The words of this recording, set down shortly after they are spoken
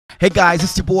Hey guys,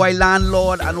 it's your boy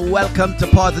Landlord, and welcome to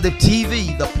Positive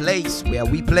TV, the place where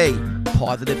we play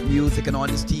positive music. And on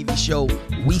this TV show,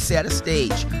 we set a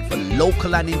stage for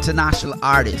local and international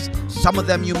artists. Some of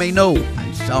them you may know,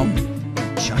 and some you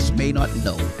just may not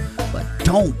know. But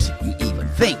don't you even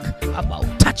think about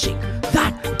touching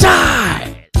that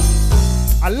dial.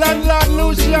 A landlord,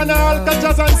 Luciano,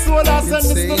 Alcatraz and Solar send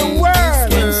this to the world.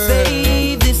 Can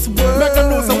save this world. Make them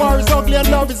know some war is ugly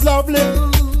and love is lovely.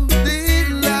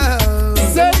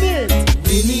 Send it.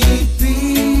 We need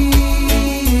peace.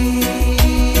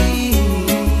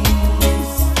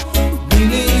 We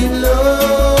need love.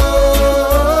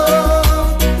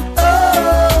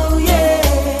 Oh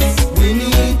yes. We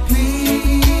need peace.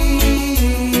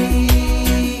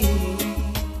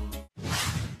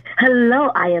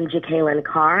 Hello, I am Jacqueline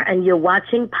Carr, and you're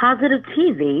watching Positive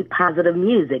TV, Positive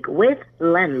Music with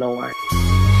Landlord.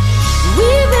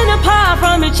 We've been apart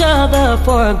from each other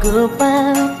for a good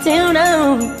while till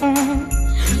now.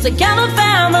 Together,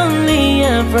 family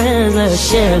and friends that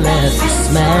share laughs and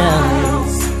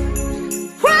smiles.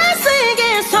 We're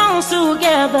singing songs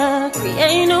together,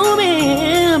 create new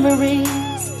memories.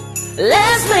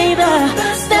 Let's make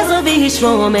the stars of each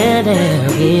moment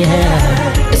that we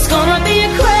have. It's gonna be a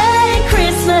great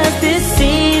Christmas this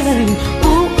season.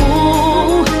 Ooh,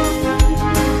 ooh.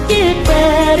 Get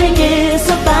ready, it's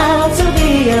about to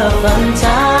be a fun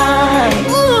time.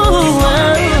 Ooh,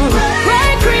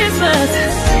 great Christmas.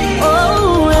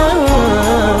 Oh,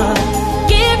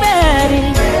 get ready.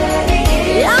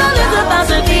 Y'all, it's about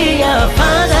to be a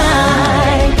fun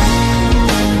time.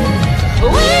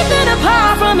 We've been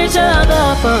apart from each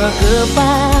other for a good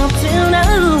while till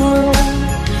now.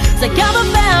 Together,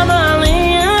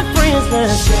 family and friends that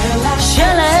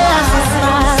share laughs and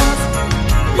smiles.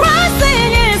 We're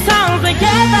singing songs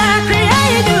together,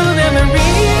 create new memories.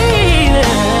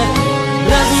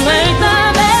 Let's make the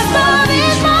best of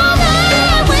each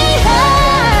moment we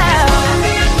have.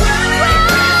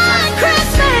 Right,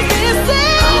 Christmas is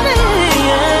season.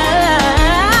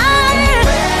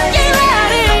 Get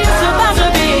ready, it's about to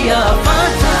be a fun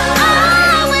time.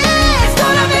 Oh, it's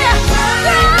gonna be a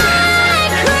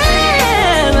great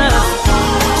Christmas.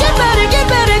 Get ready, get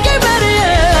ready, get ready.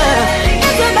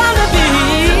 It's about to be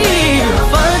a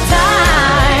fun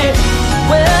time.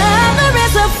 Whether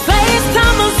it's a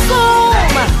FaceTime or Zoom,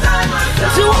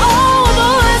 to all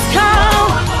boys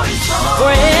come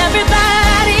for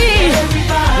everybody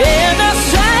in the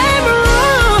same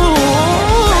room.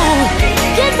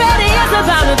 Get ready, it's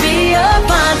about to be a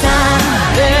fun time.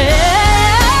 Yeah.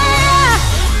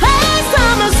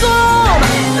 FaceTime or Zoom,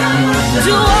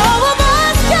 to all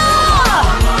boys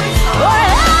come for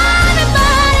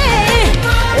everybody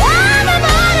in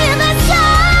the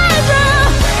same room.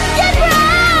 Get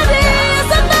ready,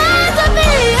 it's about to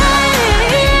be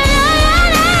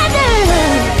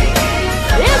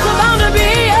it's about to be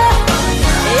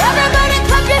everybody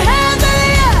clap your hands in the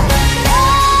air.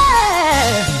 Yeah.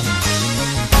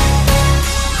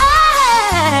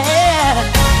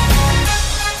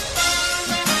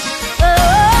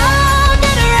 Oh,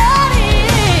 get ready.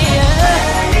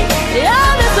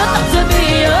 Yeah, it's about to be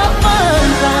a fun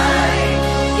time.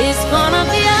 It's gonna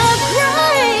be a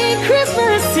great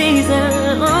Christmas season.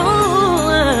 Oh,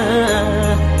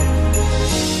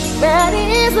 that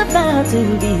is about to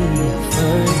be a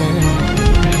fun time.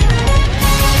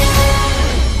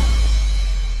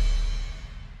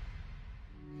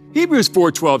 Hebrews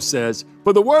 4:12 says,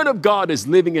 "For the word of God is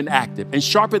living and active and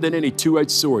sharper than any two-edged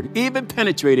sword, even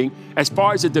penetrating as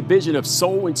far as the division of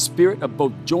soul and spirit, of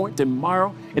both joint and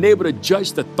marrow, and able to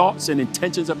judge the thoughts and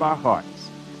intentions of our hearts."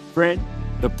 Friend,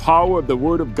 the power of the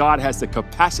word of God has the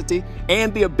capacity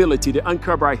and the ability to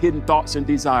uncover our hidden thoughts and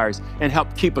desires and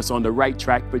help keep us on the right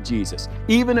track for Jesus,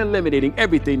 even eliminating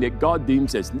everything that God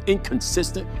deems as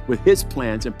inconsistent with his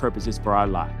plans and purposes for our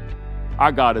life.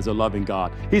 Our God is a loving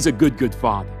God. He's a good, good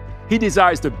Father. He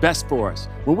desires the best for us.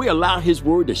 When we allow his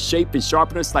word to shape and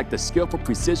sharpen us like the skillful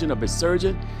precision of a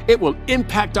surgeon, it will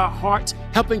impact our hearts,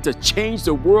 helping to change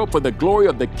the world for the glory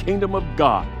of the kingdom of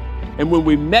God. And when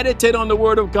we meditate on the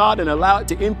word of God and allow it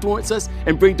to influence us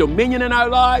and bring dominion in our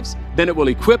lives, then it will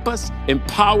equip us,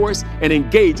 empower us, and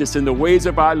engage us in the ways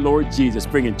of our Lord Jesus,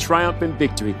 bringing triumph and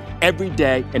victory every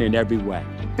day and in every way.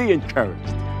 Be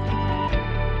encouraged.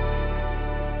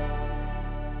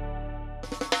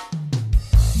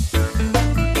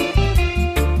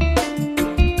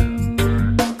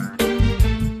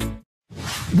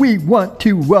 We want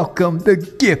to welcome the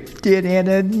gifted and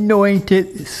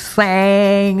anointed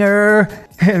singer.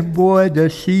 And boy,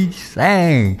 does she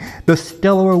sing. The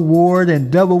Stellar Award and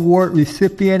Dove Award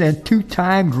recipient and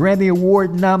 2-time Grammy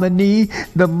Award nominee,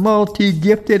 the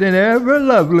multi-gifted and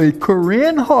ever-lovely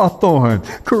Corinne Hawthorne.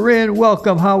 Corinne,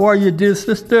 welcome. How are you, dear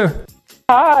sister?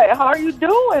 Hi, how are you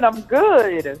doing? I'm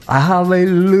good.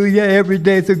 Hallelujah. Every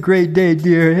day's a great day,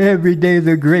 dear. Every day's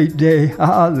a great day.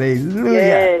 Hallelujah.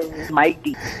 Yes,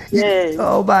 mighty. Yes.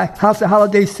 Oh, my. How's the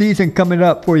holiday season coming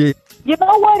up for you? You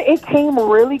know what? It came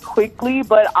really quickly,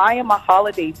 but I am a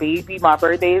holiday baby. My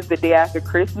birthday is the day after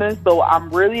Christmas, so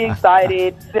I'm really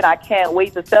excited, and I can't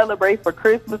wait to celebrate for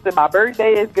Christmas, and my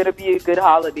birthday is going to be a good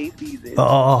holiday season.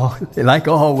 Oh, like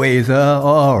always,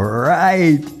 all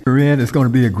right. Corinne, it's going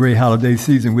to be a great holiday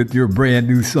season with your brand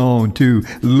new song, too.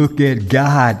 Look at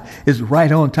God. It's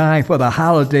right on time for the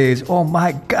holidays. Oh,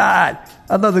 my God.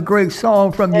 Another great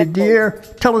song from you, dear.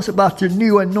 Tell us about your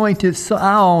new anointed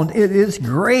sound. It is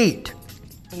great.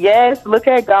 Yes, Look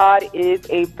at God is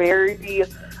a very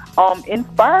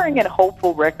inspiring and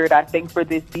hopeful record, I think, for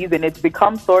this season. It's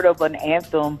become sort of an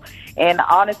anthem. And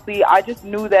honestly, I just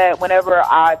knew that whenever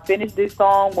I finished this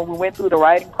song, when we went through the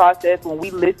writing process, when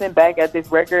we listened back at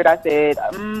this record, I said,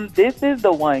 this is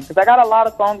the one. Because I got a lot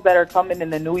of songs that are coming in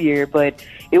the new year, but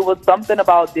it was something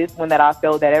about this one that I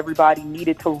felt that everybody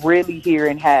needed to really hear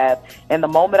and have. And the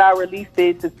moment I released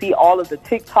it, to see all of the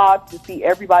TikToks, to see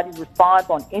everybody's response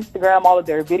on Instagram, all of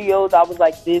their videos, I was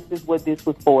like, this is what this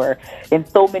was for. And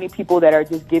so many people that are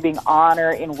just giving honor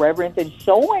and reverence and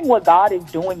showing what God is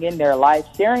doing in their life,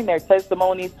 sharing their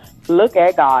testimonies. Look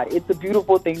at God. It's a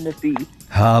beautiful thing to see.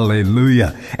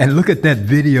 Hallelujah. And look at that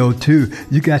video too.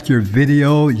 You got your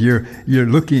video. You're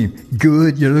looking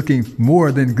good. You're looking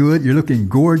more than good. You're looking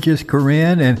gorgeous,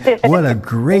 Corinne. And what a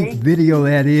great video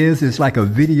that is. It's like a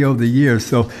video of the year.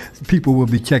 So people will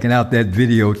be checking out that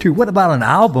video too. What about an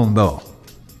album though?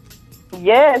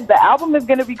 Yes, the album is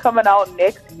going to be coming out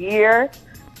next year.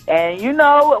 And, you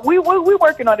know, we're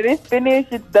working on it. It's finished.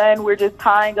 It's done. We're just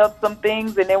tying up some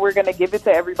things, and then we're going to give it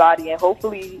to everybody, and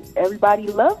hopefully everybody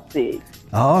loves it.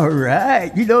 All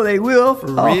right. You know they will.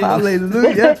 Oh,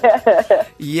 hallelujah.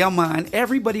 Yeah, man.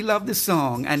 Everybody loved the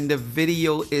song, and the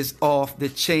video is off the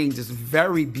chains. It's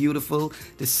very beautiful.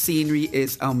 The scenery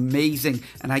is amazing,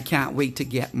 and I can't wait to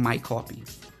get my copy.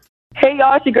 Hey,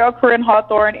 y'all. It's your girl, Corinne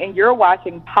Hawthorne, and you're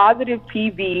watching Positive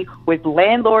TV with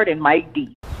Landlord and Mike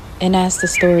D. And as the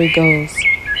story goes,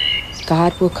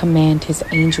 God will command his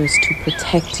angels to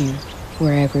protect you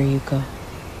wherever you go.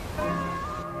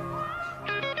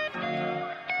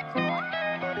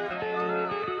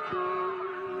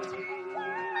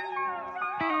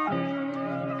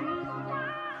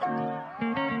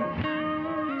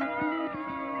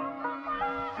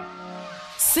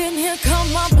 Sitting here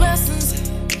count my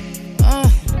blessings.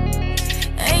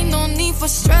 Ain't no need for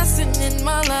stressing in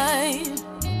my life.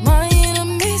 My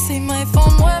enemies, they might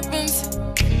form weapons,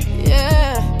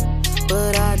 yeah.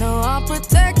 But I know I'm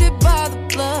protected by the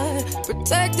blood,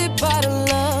 protected by the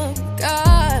love of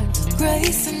God.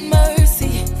 Grace and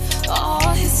mercy, all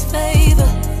his favor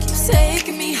keeps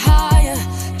taking me higher,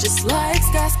 just like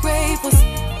skyscrapers.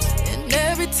 And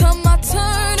every time I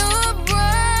turn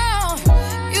around,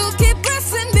 you keep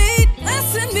blessing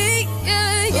me,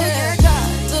 yeah, yeah.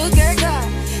 Look at God,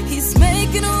 he's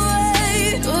making a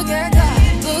way. Look at God.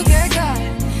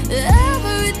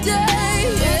 Every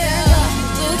day, yeah.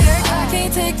 Look at God, I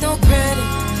can't take no credit.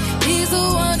 He's the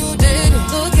one who did it.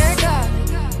 Look at God.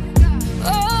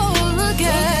 Oh, look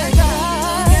at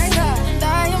God. And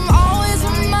I am always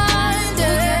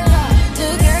reminded.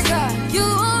 Look at God. You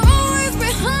are always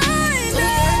behind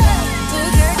it.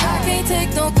 Look at God, I can't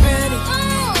take no credit.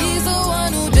 He's the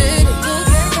one who did it. Look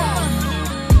at God.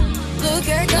 Look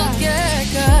at God. Look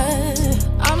at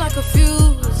God. I'm not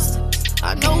confused.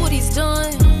 I know what he's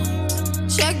done.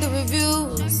 Check the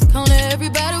reviews, count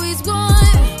everybody he's won.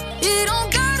 He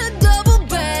don't got a double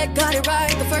back, got it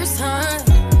right the first time.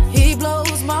 He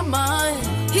blows my mind,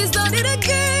 he's done it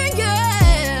again,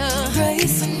 yeah.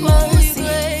 Grace and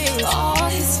mercy, all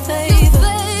his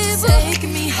favor,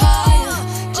 taking me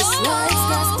higher, just like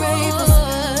skyscrapers.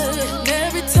 And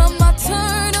every time I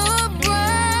turn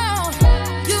around,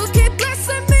 you keep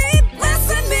blessing me,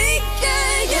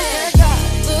 yeah, yeah.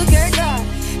 Look at God,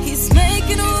 he's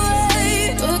making a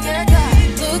way. Look at God,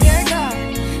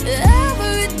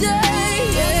 every day,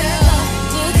 yeah.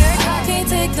 Look at God, I can't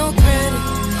take no credit.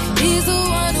 He's the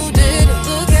one who did it.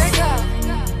 Look at God.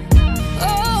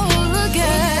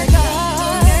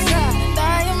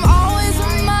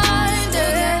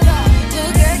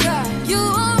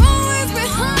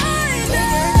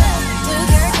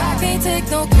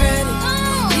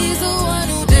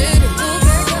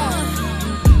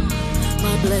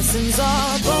 Blessings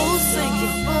are both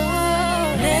sinking,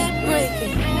 net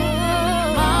breaking,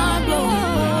 mind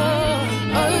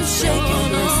blowing, earth shaking.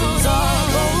 Blessings are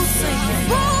both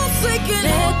sinking,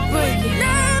 net breaking,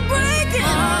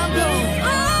 mind blowing,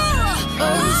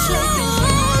 earth shaking.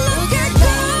 Look at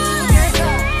God,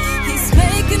 He's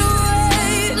making a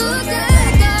way. Look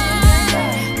at God,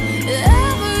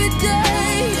 every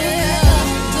day.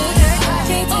 Look at God,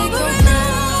 can't take no credit.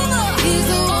 He's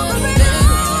the one who did it.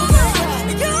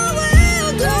 Your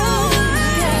will go.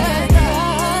 Look at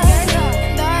God,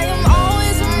 and I am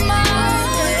always reminded.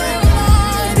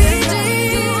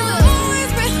 You are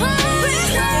always behind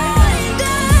it.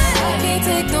 I can't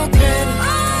take no credit.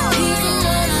 He's the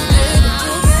one who did it.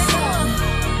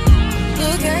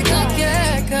 Look at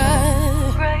God.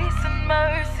 Grace and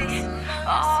mercy,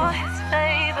 all His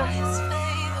favor.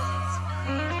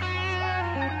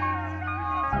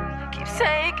 Keeps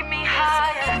taking me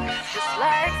higher, just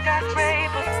like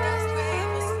skyscrapers.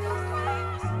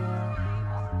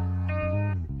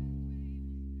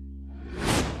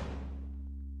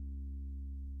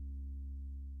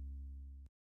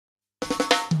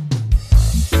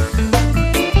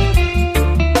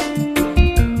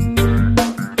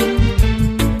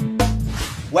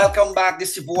 Welcome back. This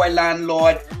is your boy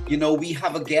Landlord. You know, we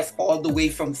have a guest all the way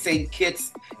from St.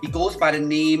 Kitts. He goes by the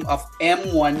name of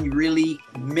M1, really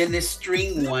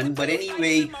ministering one. But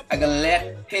anyway, I'm going to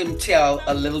let him tell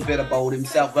a little bit about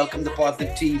himself. Welcome to Positive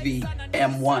TV,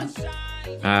 M1.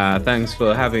 Thanks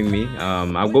for having me.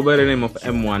 I'll go by the name of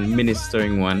M1,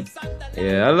 Ministering One.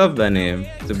 Yeah, I love that name,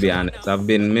 to be honest. I've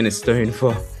been ministering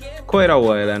for quite a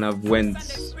while, and I've went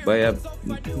by a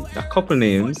couple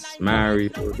names, Mary,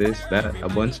 this, that, a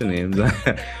bunch of names,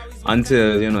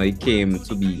 until, you know, it came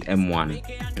to be M1.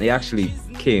 It actually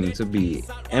came to be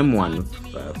M1.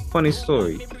 Funny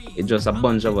story. It just a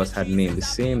bunch of us had named the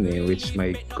same name, which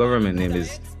my government name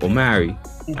is Omari,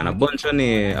 and a bunch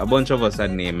of us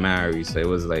had named Mary. So it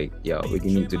was like, yo, we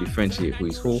need to differentiate who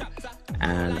is who.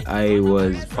 And I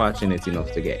was fortunate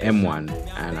enough to get M1,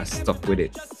 and I stuck with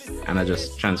it, and I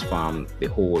just transformed the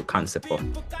whole concept of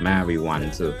Mary One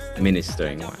to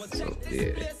Ministering One. So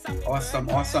yeah. Awesome.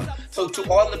 So to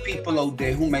all the people out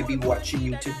there who may be watching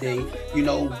you today, you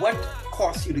know, what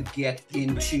caused you to get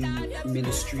into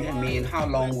ministry? I mean, how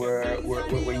long were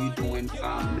you doing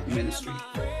ministry?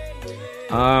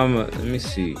 Let me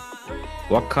see.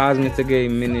 What caused me to get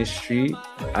in ministry?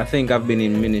 I think I've been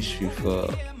in ministry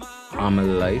for all my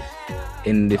life,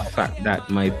 in the fact that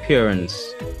my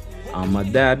parents, my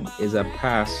dad is a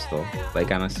pastor,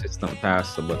 like an assistant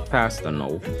pastor, but pastor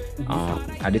now.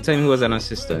 At the time he was an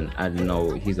assistant, I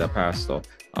know he's a pastor.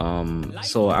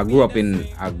 So I grew up in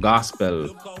a gospel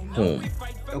home,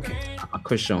 a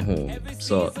Christian home.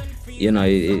 So, you know,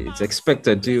 it's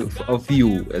expected of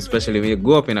you, especially when you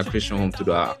grow up in a Christian home, to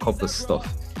do a couple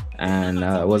stuff. And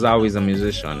I was always a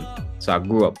musician, so I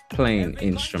grew up playing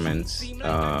instruments.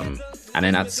 And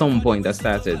then at some point I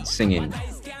started singing,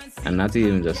 and not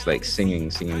even just like singing,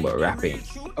 but rapping.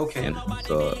 Okay. You know?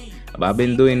 So I've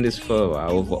been doing this for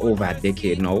over a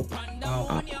decade now.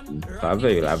 Wow. For a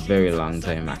very long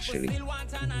time, actually.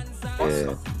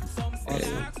 Awesome.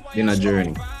 Been a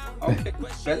journey. Okay.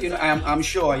 Well, you know, I'm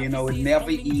sure, you know, it's never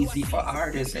easy for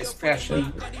artists,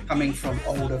 especially coming from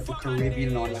out of the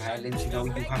Caribbean or the islands. You know,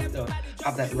 you have to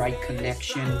have that right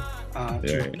connection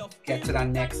to get to that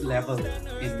next level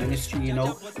in ministry, you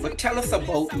know. But tell us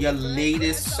about your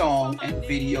latest song and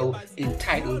video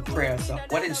entitled Prayers Up.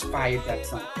 What inspired that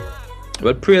song?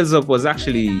 Well, Prayers Up was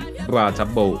actually brought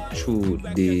about through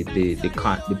the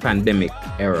pandemic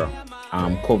era.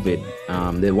 COVID.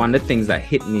 One of the things that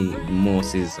hit me the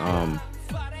most is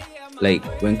like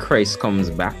when Christ comes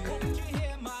back,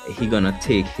 He gonna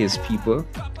take His people,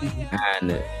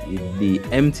 and the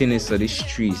emptiness of the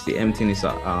streets, the emptiness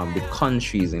of the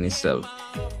countries in itself,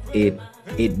 it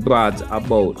brought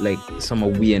about like some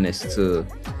awareness to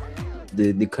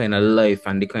the kind of life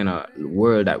and the kind of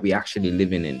world that we actually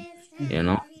living in. You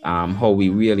know, how we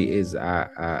really is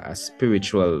a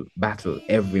spiritual battle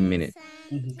every minute.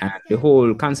 And the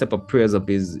whole concept of Prayers Up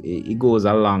it goes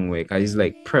a long way, because it's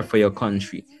like pray for your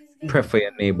country, pray for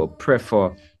your neighbor, pray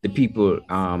for the people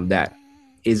that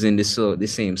is in the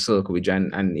same circle with you,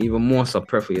 and even more so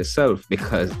pray for yourself,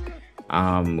 because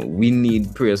we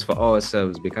need prayers for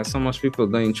ourselves, because so much people are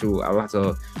going through a lot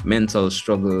of mental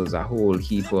struggles, a whole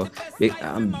heap of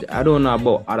I don't know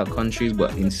about other countries,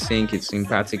 but in St. Kitts in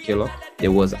particular,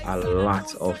 there was a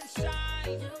lot of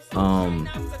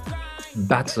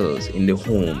battles in the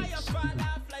homes,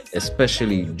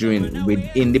 especially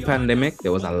in the pandemic.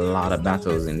 There was a lot of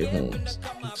battles in the homes.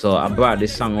 So I brought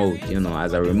this song out, you know,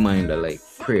 as a reminder, like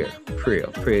prayer. Prayer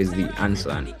is the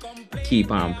answer, and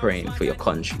keep on praying for your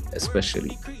country,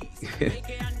 especially.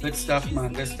 Good stuff,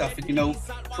 man. Good stuff. You know,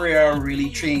 prayer really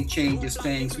changes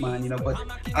things, man. You know, but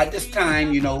at this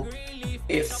time, you know,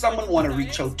 if someone want to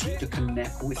reach out to you to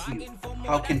connect with you,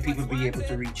 how can people be able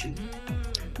to reach you?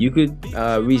 You could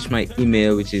reach my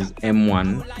email, which is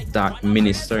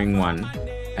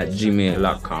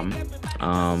m1.ministering1@gmail.com.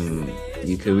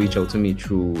 You can reach out to me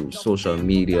through social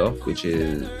media, which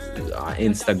is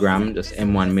Instagram, just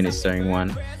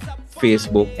m1ministering1,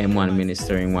 Facebook,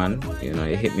 m1ministering1. You know,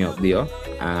 you hit me up there.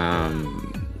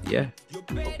 Yeah.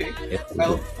 Okay.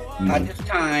 Well, at this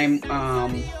time,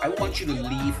 I want you to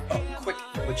leave a quick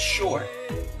but short,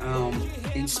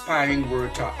 inspiring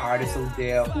word to artists out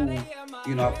there who,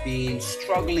 you know, have been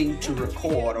struggling to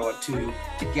record or to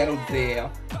get out there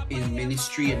in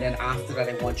ministry. And then after that,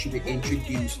 I want you to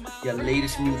introduce your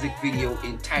latest music video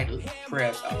entitled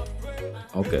Prayers Up.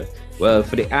 Okay. Well,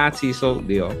 for the artists out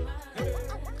there,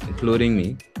 including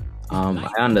me, I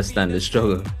understand the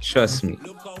struggle. Trust me,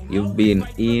 you've been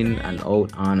in and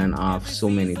out, on and off so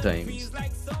many times.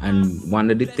 And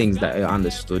one of the things that I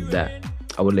understood that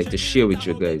I would like to share with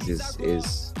you guys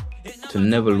is to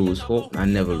never lose hope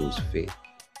and never lose faith.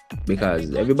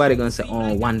 Because everybody gonna say,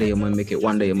 oh, one day you might make it,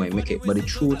 one day you might make it. But the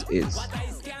truth is,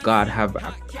 God have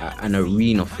an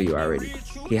arena for you already.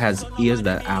 He has ears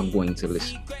that are going to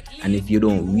listen. And if you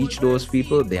don't reach those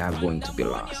people, they are going to be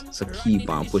lost. So keep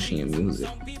on pushing your music.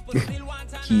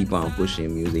 Keep on pushing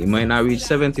your music. You might not reach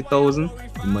 70,000,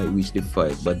 you might reach the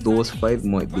 5. But those 5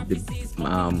 might be the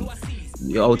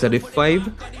out of the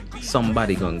 5,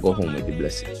 somebody gonna go home with the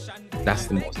blessing. That's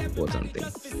the most important thing.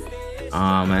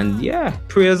 And yeah,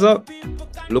 prayers up.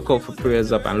 Look out for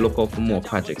prayers up and look out for more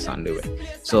projects on the way.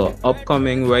 So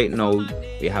upcoming right now,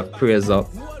 we have prayers up.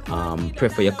 Pray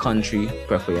for your country,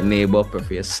 pray for your neighbor, pray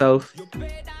for yourself,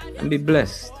 and be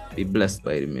blessed. Be blessed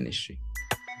by the ministry.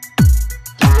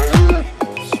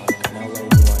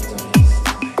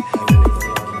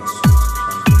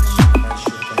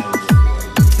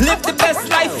 Live the best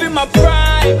life in my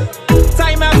prime,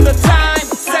 time after time.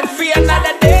 Set free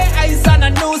another day, eyes on a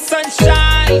new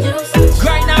sunshine.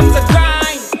 Grind after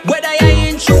grind, whether you're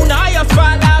in tune or you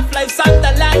fall off, life's on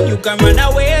the line. You can run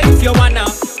away if you wanna,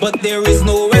 but there is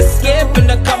no escape in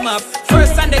the come up.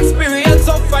 First hand experience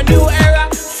of a new era.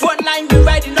 Front line be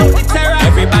riding out the terror.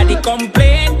 Everybody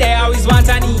complain, they always want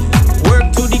an ease.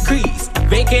 Work to decrease,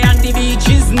 vacay on the beach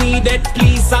is needed.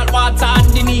 Please, salt water on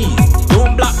the knees.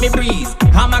 Don't block me breeze.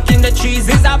 Hammock in the trees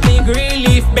is a big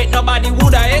relief. Bet nobody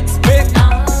would I expect.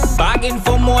 Bargain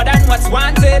for more than what's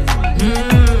wanted.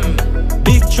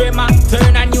 Big tremor,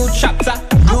 turn a new chapter.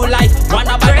 New life, one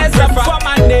of my prayers up for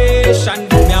my nation.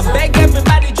 Me I beg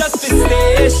everybody just to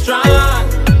stay strong.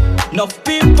 Enough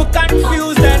people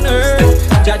confused and hurt.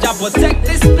 Jaja protect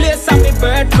this place and me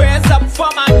bird. Prayers up for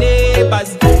my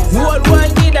neighbors. Whole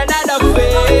world need another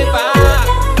favor.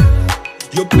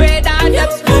 You paid our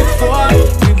debts before.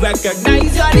 We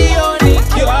recognize you're the only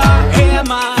cure. Hear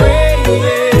my prayer.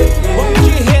 Won't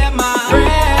you hear my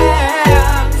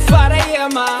prayer? Father, hear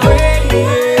my prayer.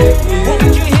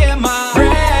 Won't you hear my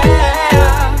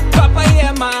prayer? Papa,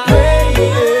 hear my prayer.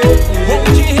 Won't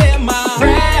you hear my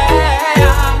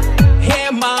prayer?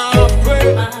 Hear my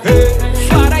prayer.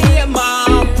 Father, hear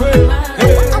my prayer.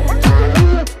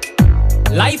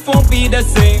 Life won't be the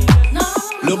same.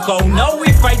 Look how now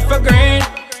we fight for grain.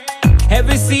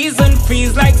 Every season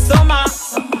feels like summer.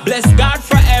 Bless God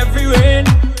for every rain.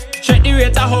 Check the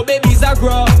rate of how babies are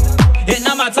grow. It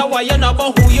no matter what you know,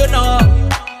 but who you know.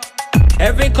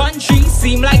 Every country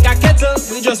seem like a kettle.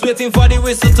 We just waiting for the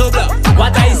whistle to blow.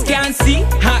 What eyes can't see,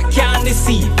 heart can't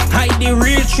deceive. Hide the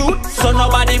real truth, so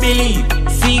nobody believe.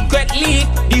 Secret leak,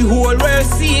 the whole world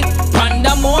see it.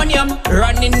 Pandemonium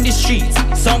running the streets.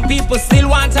 Some people still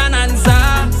want an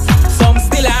answer. Some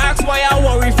still ask why I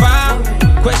worry for.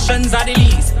 Questions are the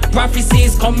least. Prophecy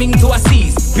is coming to a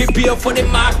cease. Prepare for the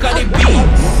mark of the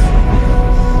beast.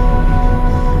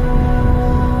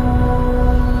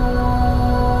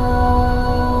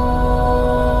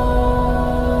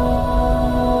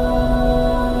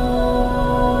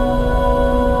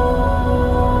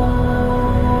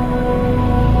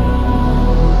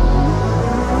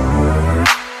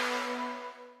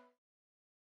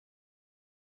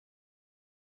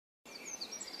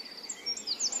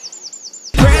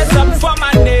 For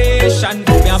my nation,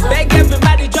 me I beg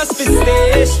everybody just to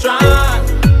stay strong.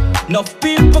 Enough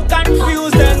people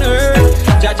confused and hurt.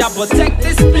 Jaja protect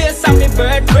this place and me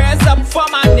bird. Prayers up for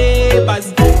my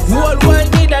neighbors. Whole world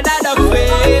need another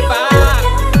favor.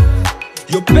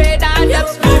 You paid our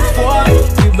debts before.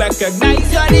 We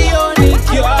recognize you're the only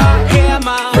cure. Hear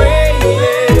my prayer.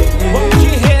 Won't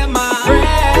you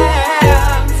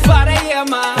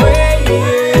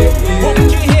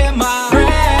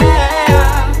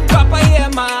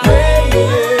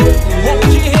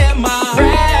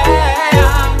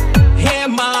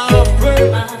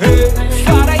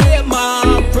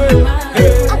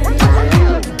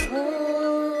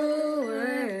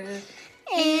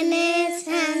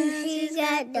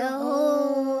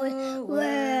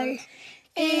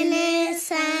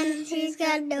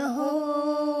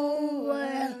whole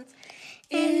world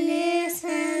in his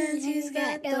hands. He's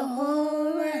got the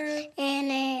whole world in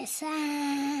his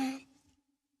hands.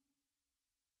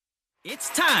 It's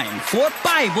time for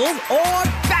Bible or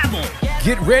Babble.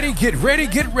 Get ready, get ready,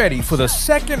 get ready for the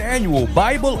second annual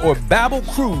Bible or Babble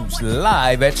Cruise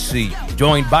live at sea.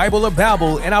 Join Bible or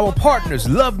Babble and our partners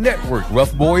Love Network,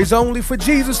 Rough Boys Only for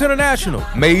Jesus International,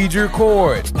 Major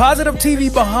Chords, Positive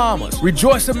TV Bahamas,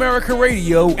 Rejoice America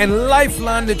Radio, and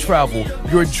Lifeline to Travel,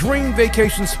 your dream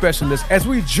vacation specialist as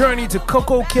we journey to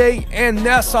Coco Cay and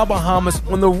Nassau, Bahamas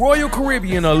on the Royal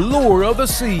Caribbean Allure of the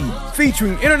Sea,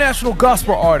 featuring international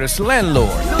gospel artist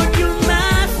Landlord.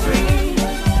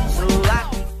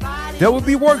 There will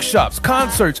be workshops,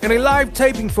 concerts, and a live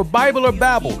taping for Bible or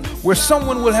Babble, where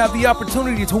someone will have the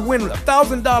opportunity to win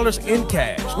 $1,000 in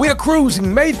cash. We are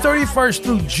cruising May 31st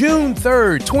through June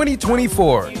 3rd,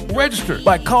 2024. Register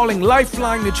by calling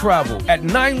Lifeline to Travel at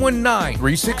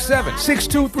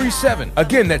 919-367-6237.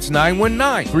 Again, that's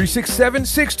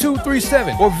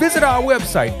 919-367-6237. Or visit our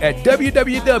website at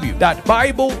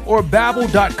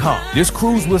www.bibleorbabble.com. This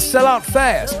cruise will sell out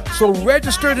fast, so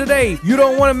register today. You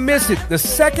don't want to miss it. The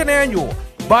second annual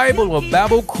Bible or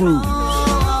Babble Cruise.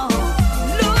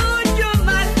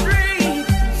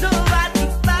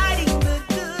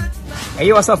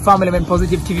 Hey, what's up, family? I'm in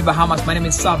Positive TV Bahamas. My name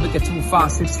is Sabika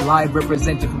 256, live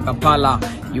representative from Kampala,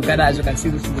 Uganda. As you can see,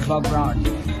 this in the background.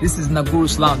 This is Naguru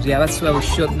Slums. Yeah, that's where we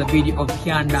shot the video of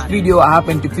Kiana. Video I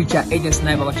happened to feature Agent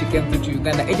Sniper when she came to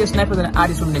Uganda. Agent Sniper is an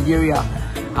artist from Nigeria.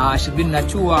 She's been on a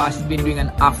tour. She's been doing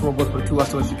an Afro gospel tour.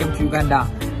 So she came to Uganda.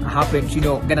 I happened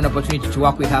to, get an opportunity to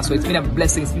work with her. So it's been a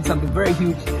blessing. It's been something very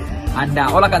huge. And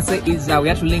all I can say is we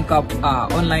had to link up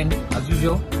online as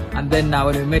usual. And then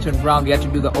when we met on ground, we had to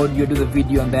do the audio, do the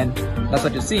video, and then that's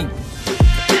what you're seeing.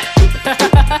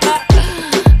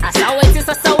 That's how it is,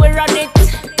 that's how we run it.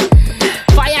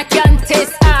 Fire can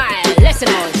taste high. Listen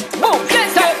out. Boom,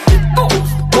 let's go.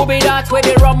 Who be that with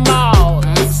the rum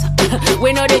mouths?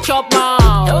 We know the chop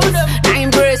mouths. I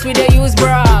embrace with the use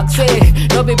brags.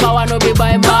 No be power, no be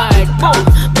by might. Boom,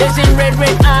 blazing red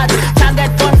heart.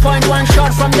 Target 1.1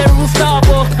 shot from the rooftop.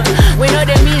 Oh. We know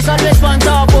the me's always on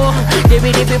top. Oh.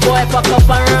 Dippy boy, pack up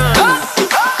and run.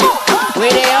 We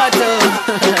the auto.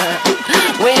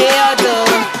 We the auto.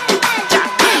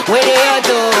 We the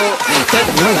auto.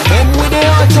 Take one of them with the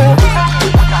auto.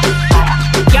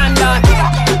 Can done.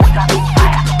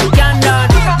 Can done.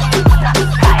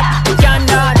 Can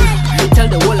done. Tell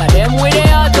the whole of them with the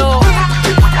auto.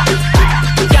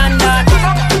 Can done.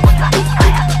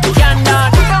 Can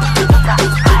done.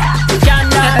 Can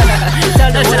done.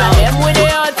 Tell the whole of them with the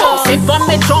auto. Sit on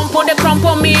me trump on the crump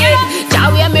on me head.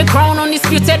 Wear me crown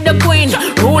undisputed the queen.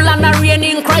 Rule and a reign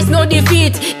in Christ, no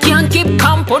defeat. Can't keep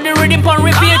calm, put the rhythm on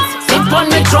repeat. Sit on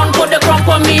me throne, put the crump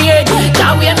on me head.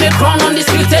 Wear me crown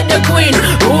undisputed the queen.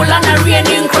 Rule and a reign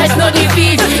in Christ, no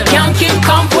defeat. Can't keep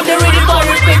calm, put the rhythm on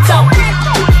repeat. So,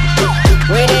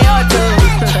 we the auto.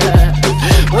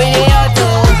 We the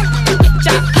auto.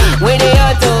 We the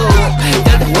auto.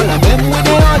 Tell the whole of them we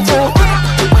the auto.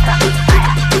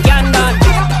 Can done.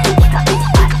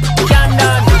 Can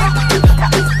done.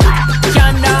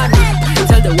 Can done.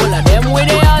 Tell the whole of them with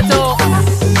the auto.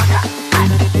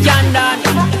 Can done.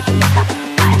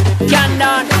 Can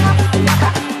done.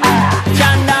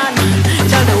 Can done.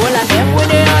 Tell the whole of them with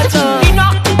the auto. Inna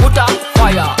put up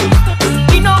fire.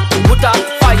 Inna put up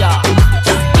fire.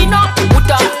 Inna put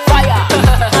up fire.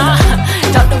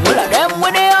 Tell the whole of them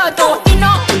with the auto.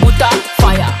 Inna put up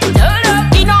fire.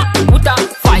 Inna put up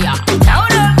fire.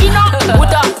 Inna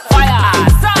put up fire.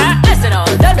 Listen on.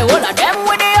 Tell the whole of them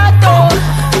with the auto.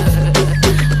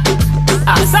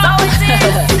 So it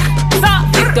is. So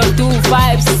Victor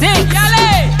 256.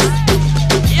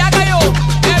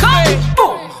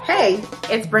 Hey,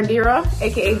 it's Brandira,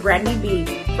 aka Brandy B,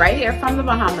 right here from the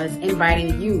Bahamas,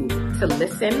 inviting you to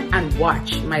listen and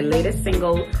watch my latest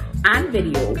single and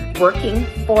video, Working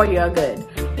for Your Good.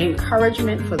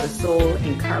 Encouragement for the soul,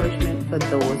 encouragement for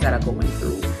those that are going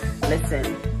through.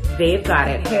 Listen, they've got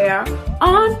it here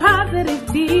on Positive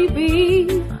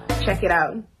TV. Check it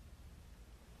out.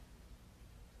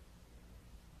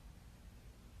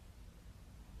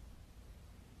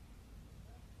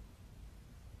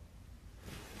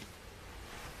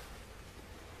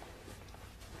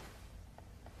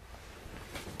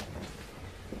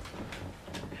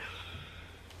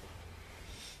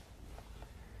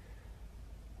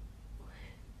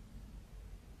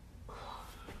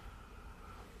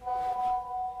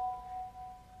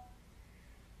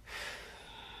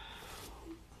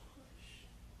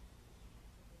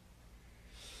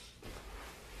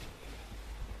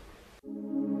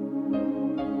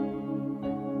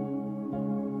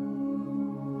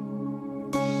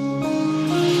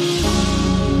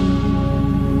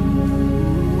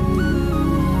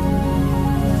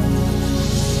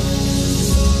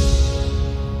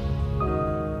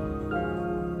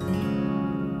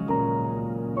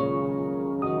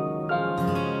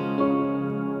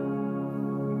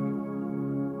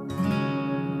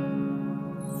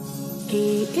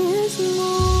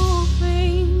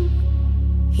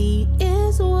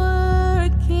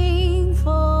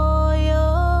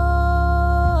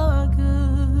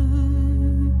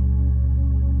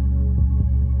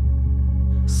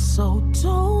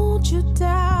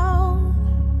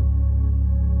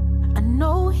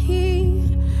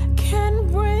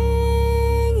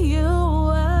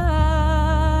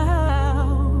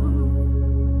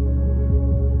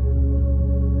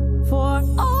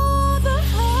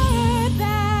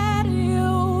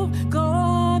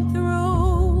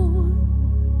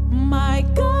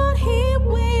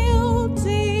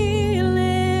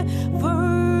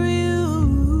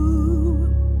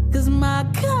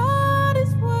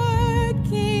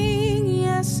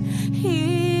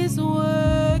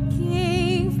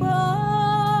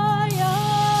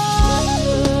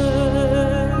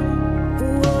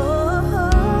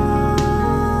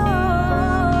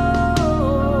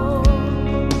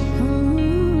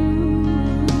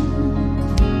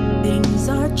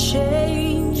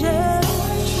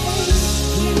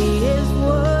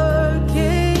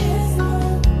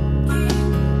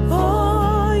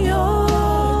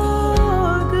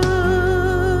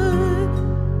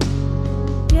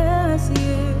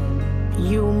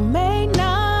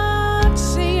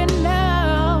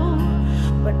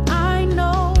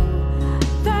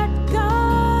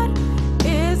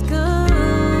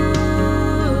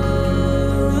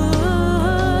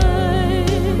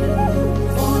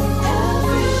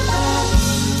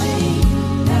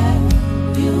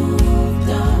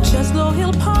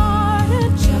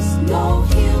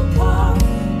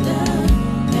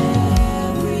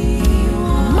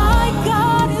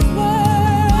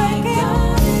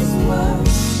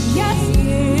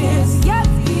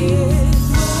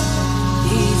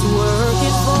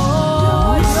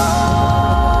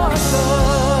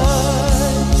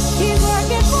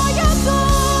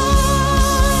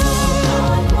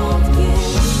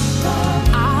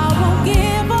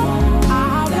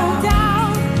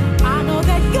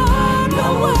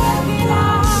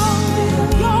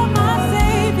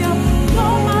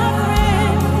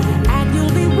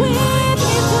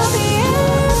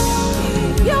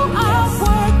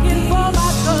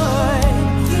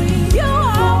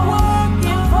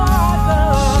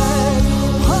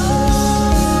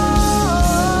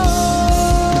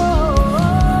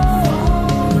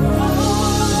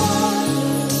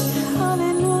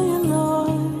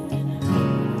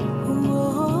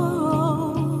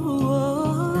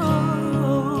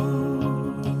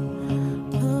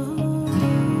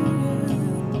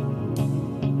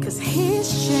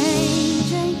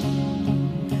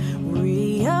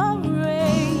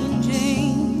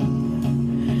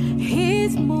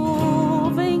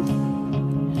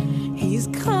 he's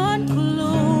concluding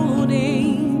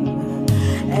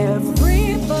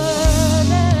every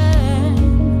burden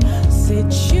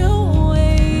situation.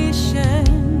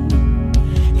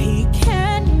 He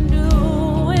can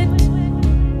do it.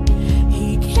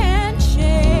 He can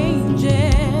change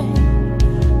it.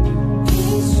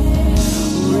 He's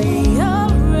rearranging.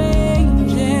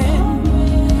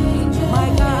 My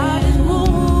God is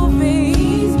moving.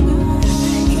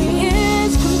 He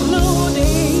is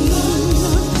concluding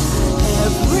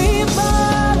every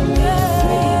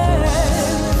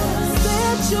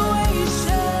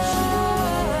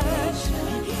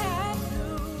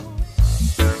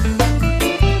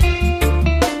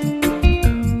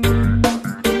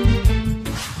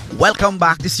Welcome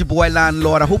back. This is your boy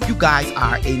Landlord. I hope you guys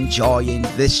are enjoying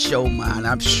this show, man.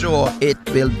 I'm sure it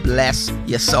will bless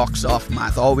your socks off, man.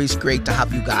 It's always great to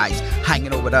have you guys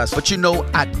hanging out with us. But you know,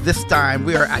 at this time,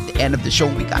 we are at the end of the show.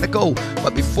 We gotta go.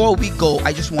 But before we go,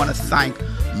 I just want to thank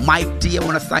Mike D. I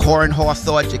want to thank Corin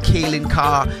Hawthorne, Jacqueline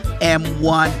Carr,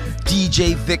 M1,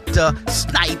 DJ Victor,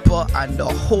 Sniper, and the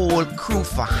whole crew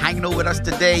for hanging out with us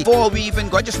today. Before we even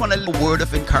go, I just want a little word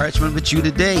of encouragement with you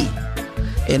today.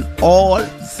 In all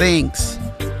things,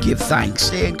 give thanks.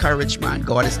 Stay encouraged, man.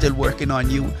 God is still working on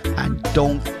you, and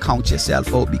don't count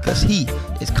yourself out because He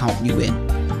is counting you in.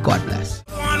 God bless.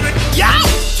 Yeah!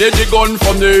 Take the gun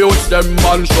from the youth, them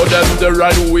man. Show them the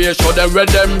right way, show them where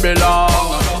them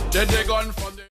belong. Take the